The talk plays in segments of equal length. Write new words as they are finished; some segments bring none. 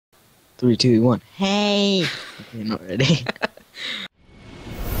Three, two, one. Hey! Okay, not ready.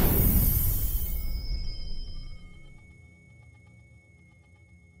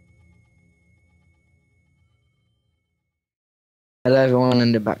 Hello everyone,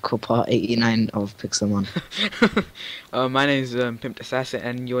 and back for part 89 of Pixelmon. My name is Pimp Assassin,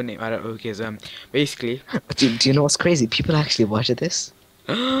 and your name I don't know is basically. Do you know what's crazy? People actually watch this.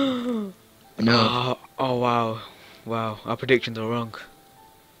 oh, I know. oh wow, our predictions are wrong.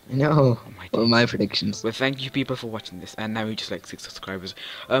 I know. Oh my What are days. my predictions? Well, thank you people for watching this, and now we just like 6 subscribers.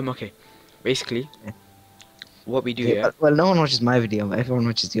 Okay, basically, Yeah. what we do Okay, here. well, no one watches my video, but everyone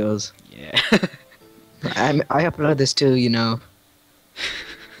watches yours. Yeah. I upload this too, you know.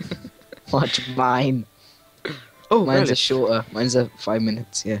 Watch mine. Oh, Mine's a really? shorter. Mine's a 5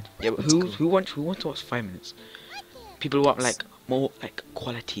 minutes. Yeah. Yeah, but Let's go. who wants to watch 5 minutes? People want like more like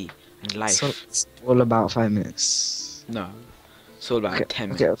quality and life. So it's all about 5 minutes. No, it's all about Okay, 10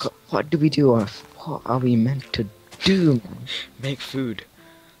 minutes. okay. What do we do? What are we meant to do, man? Make food.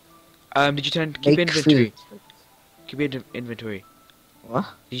 Did you turn keep Make inventory? food. Keep inventory. What?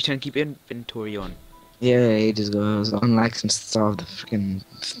 Did you turn keep inventory on? Yeah, ages ago. I was on like some stuff. The freaking.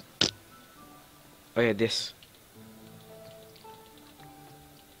 Oh yeah, this.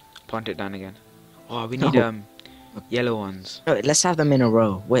 Plant it down again. Oh, we need No. yellow ones. No, let's have them in a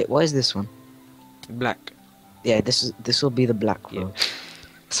row. Wait, what is this one? Black. Yeah, this will be the black row. Yeah.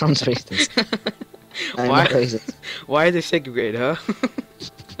 Sounds racist. I'm Why? not racist. Why are they segregated, huh?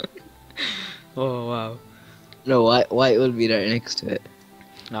 Oh wow. No, white will be right next to it.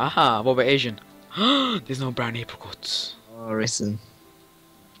 Aha, what about Asian? There's no brown apricots. Oh, racism.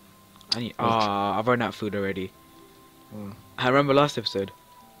 I need. I've run out of food already. Oh. I remember last episode.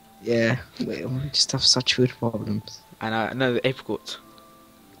 Yeah, we just have such food problems. And I know the apricots.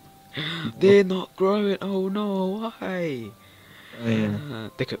 They're not growing. Oh no, why? Oh yeah.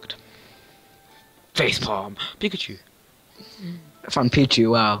 They're cooked. Facepalm. Pikachu. I found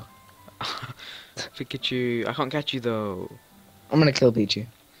Pichu. Wow. Pikachu. I can't catch you though. I'm gonna kill Pichu.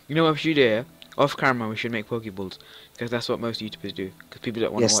 You know what we should do? Yeah? Off camera, we should make Pokeballs because that's what most YouTubers do. Because people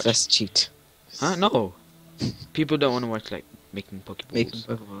don't want to Yes, watch. let's cheat. Huh? No. People don't want to watch like making Pokeballs. Making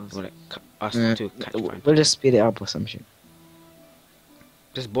Pokeballs. Or like us to catch fine. We'll just speed it up or some shit.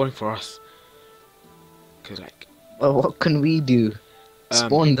 Just boring for us. Cause like. Well, what can we do?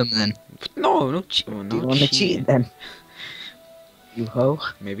 Spawn them then. No, no cheat. No, Do you want to cheat then? You hoe.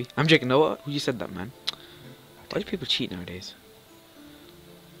 Maybe. I'm joking. No, what? Who you said that, man? Why do people cheat nowadays?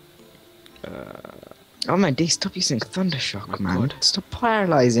 Oh my day, stop using Thundershock, My man. God. Stop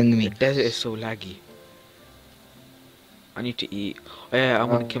paralyzing The me. desert is so laggy. I need to eat. Oh, yeah, I'm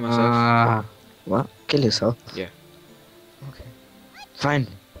gonna kill myself. What? Kill yourself? Yeah. Okay. Fine.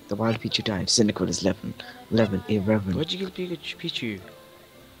 The wild Pichu died. Cynical is level 11. Why'd you kill Pichu?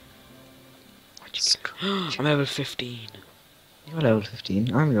 Why'd you kill? I'm level 15. You're level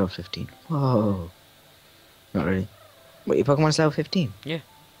 15. I'm level 15. Whoa. Not really. Wait, your Pokemon's level 15? Yeah.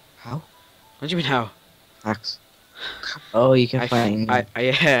 How? What do you mean how? Axe. Oh, you can find.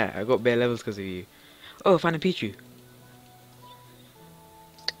 Yeah, I got bare levels because of you. Oh, I found a Pichu.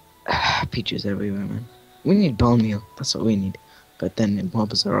 Pichu's everywhere, man. We need bone meal. That's what we need. But then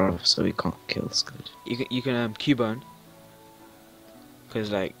mobs are off, so we can't kill Scourge. You can Cubone. Cause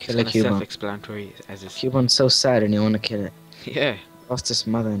like Kill a it's kind Cubone. of self-explanatory as it's. Cubone's so sad and you want to kill it. Yeah. Lost his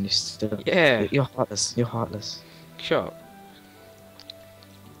mother and you still. Yeah. You're heartless. You're heartless. Shut up.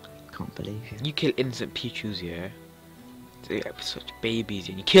 Can't believe you. You kill innocent Pichus, yeah. They're such babies,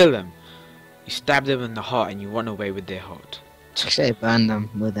 and you kill them. You stab them in the heart, and you run away with their heart. Actually, I burned them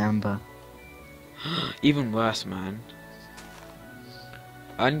with amber. Even worse, man.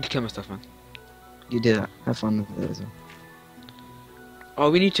 I need to kill myself, man. You did that. Have fun with it as well. Oh,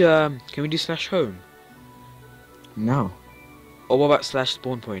 we need to. Can we do slash home? No. Or what about slash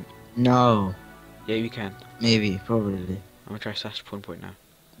spawn point? No. Yeah, we can. Maybe. Probably. I'm gonna try slash spawn point now.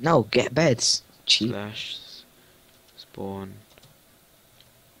 No. Get beds. Cheap. Slash spawn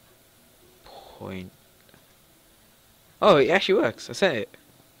point. Oh, it actually works. I said it.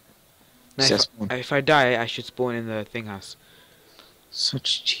 Now, Says spawn. if I die, I should spawn in the thing house.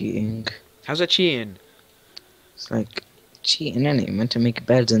 Such cheating. How's that cheating? It's like cheating, innit? You're meant to make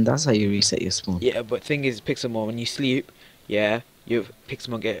beds and that's how you reset your spawn. Yeah, but thing is, Pixelmon, when you sleep, yeah, your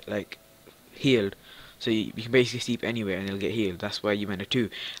Pixelmon get like healed. So you can basically sleep anywhere and it'll get healed. That's why you meant to do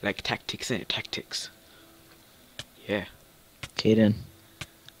like tactics, innit? Tactics. Yeah. Okay then.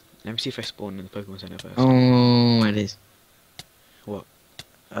 Let me see if I spawn in the Pokemon Center first. Oh, it is. What?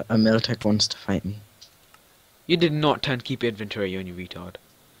 A Miltech wants to fight me. You did not turn keep inventory on, you retard.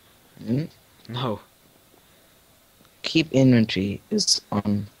 Hmm? No. Keep inventory is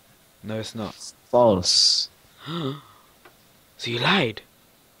on No, it's not. False. So you lied.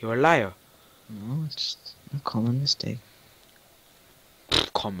 You're a liar. No, it's just a common mistake.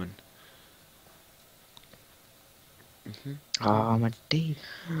 Common. Hmm. Ah, my day.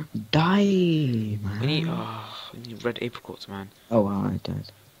 Die, man. We need red apricots, man. Oh, wow, I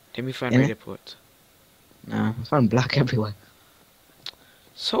died. Let me find In red it? apricots. No, I found black everywhere.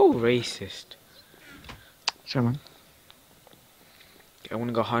 So racist. Sure, man. I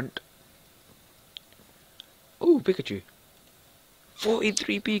wanna go hunt. Oh, Pikachu.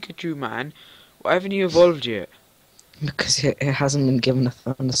 43 Pikachu, man. Why haven't you evolved yet? Because it hasn't been given a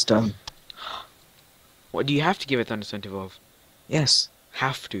thunderstorm. What do you have to give a Thunderstone to evolve? Yes.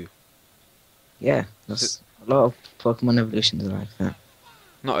 Have to. Yeah, So, that's a lot of Pokemon evolutions are like that.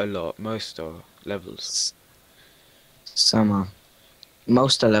 not a lot. Most are levels. S- Some are.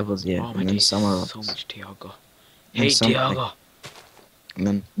 Most are levels, yeah, Oh my and then days, some are so ups. much Tiago. And then Hey some are like, Tiago.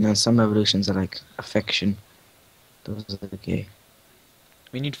 and then some evolutions are like affection. Those are the gay.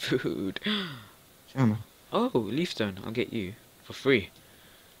 We need food. Sure, man. Oh, Leafstone, I'll get you for free.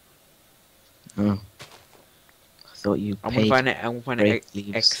 Oh, I thought you I'm gonna paid find to it. I'm gonna find break it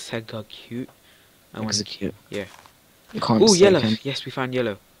leaves. execute. I want. Execute. Yeah. You can't Oh, say, yellow. can Yes, we found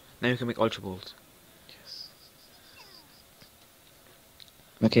yellow. Now we can make ultra balls.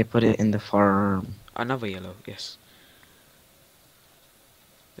 Okay, put it in the farm. Another yellow. Yes.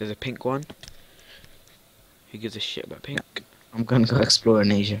 There's a pink one. Who gives a shit about pink? I'm gonna go explore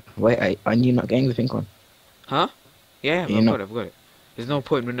in Asia. Wait, are you not getting the pink one? Huh? Yeah, Are you I've not? got it. I've got it. There's no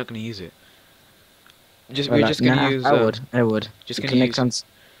point. We're not gonna use it. Well, We're like, just gonna nah, use I would. I would. just You gonna can make use tons.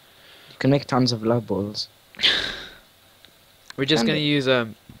 You can make tons of love balls. we're just And gonna use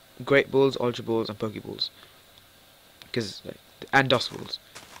great balls, ultra balls, and pokeballs. Cause and dust balls.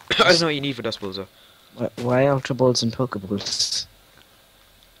 I don't know what you need for dust balls though. why ultra balls and pokeballs?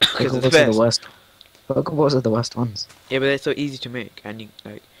 Because it's the Pokeballs are the best. worst. Pokeballs are the worst ones. Yeah, but they're so easy to make, and you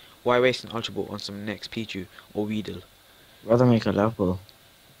like, why waste an ultra ball on some next Pichu or Weedle? Rather make a love ball.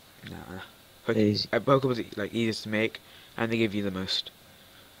 Nah. They're easy. Pokeballs are, like easiest to make, and they give you the most.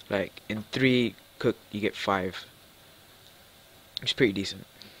 Like in 3 cook, you get 5. It's pretty decent.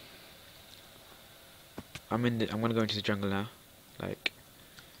 I'm gonna go into the jungle now. Like,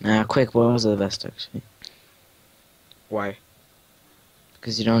 Nah, quick balls are the best actually. why?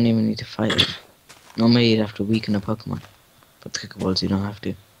 Because you don't even need to fight it. Normally you'd have to weaken a Pokemon. But the quick balls you don't have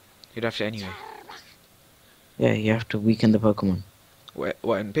to. You'd have to anyway. Yeah, you have to weaken the Pokemon. What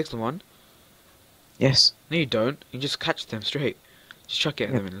in Pixelmon? Yes. No, you don't. You just catch them straight. Just chuck it at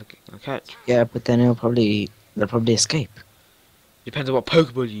Yeah. them and they'll catch. Yeah, but then they'll probably escape. Depends on what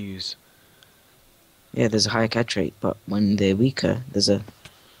Pokeball you use. Yeah, there's a higher catch rate, but when they're weaker,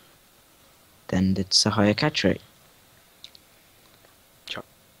 then it's a higher catch rate. Chuck.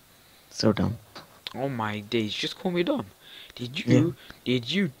 So dumb. Oh my days! Just call me dumb. Did Yeah. you? Did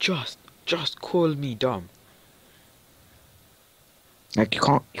you just call me dumb? Like you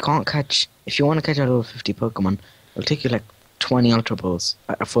can't catch if you want to catch a level 50 Pokemon, it'll take you like 20 Ultra Balls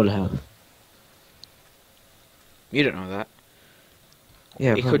at a full health. You don't know that.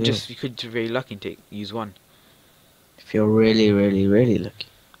 Yeah, It could probably just is. you could be very lucky and use one, If you're really, really, really lucky.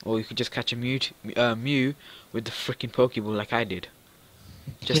 or you could just catch a Mew with the freaking Pokeball like I did.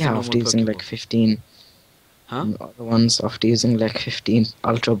 Just a Yeah, normal after using like Pokeball. 15, Huh? and the other ones after using like 15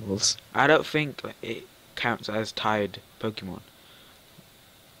 Ultra Balls. I don't think like, it counts as tied Pokemon.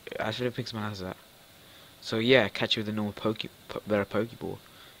 I should have Pixelmon has that. So yeah, catch you with a normal better Pokeball.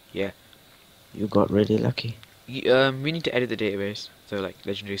 Yeah. You got really lucky. We need to edit the database so like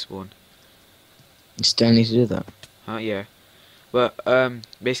legendary spawn. You still need to do that. Huh? Yeah. But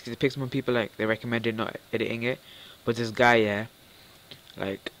basically the Pixelmon people like they recommended not editing it, but this guy yeah,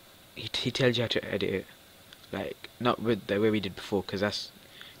 like he tells you how to edit it, like not with the way we did before, because that's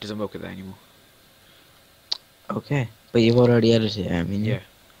doesn't work with that anymore. Okay, but you've already edited it, I mean. Yeah.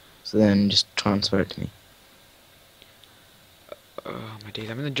 So then just transfer it to me. Oh my days!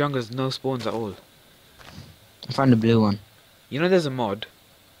 I'm in the jungle. There's no spawns at all. I found a blue one. You know, there's a mod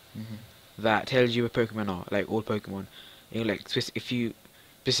Mhm. that tells you where Pokemon are, like all Pokemon. You know, like if you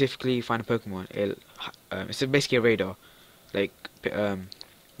specifically find a Pokemon, it's basically a radar, like mini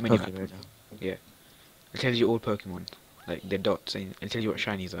map. Pokeradar. Yeah, it tells you all Pokemon, like their dots, and it tells you what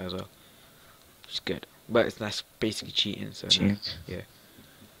shinies are as well. Which is good, but that's basically cheating. So no. Cheating. Yeah.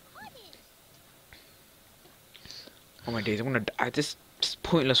 Oh my days! I'm gonna die. This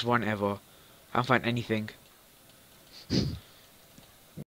pointless run ever. I can't find anything.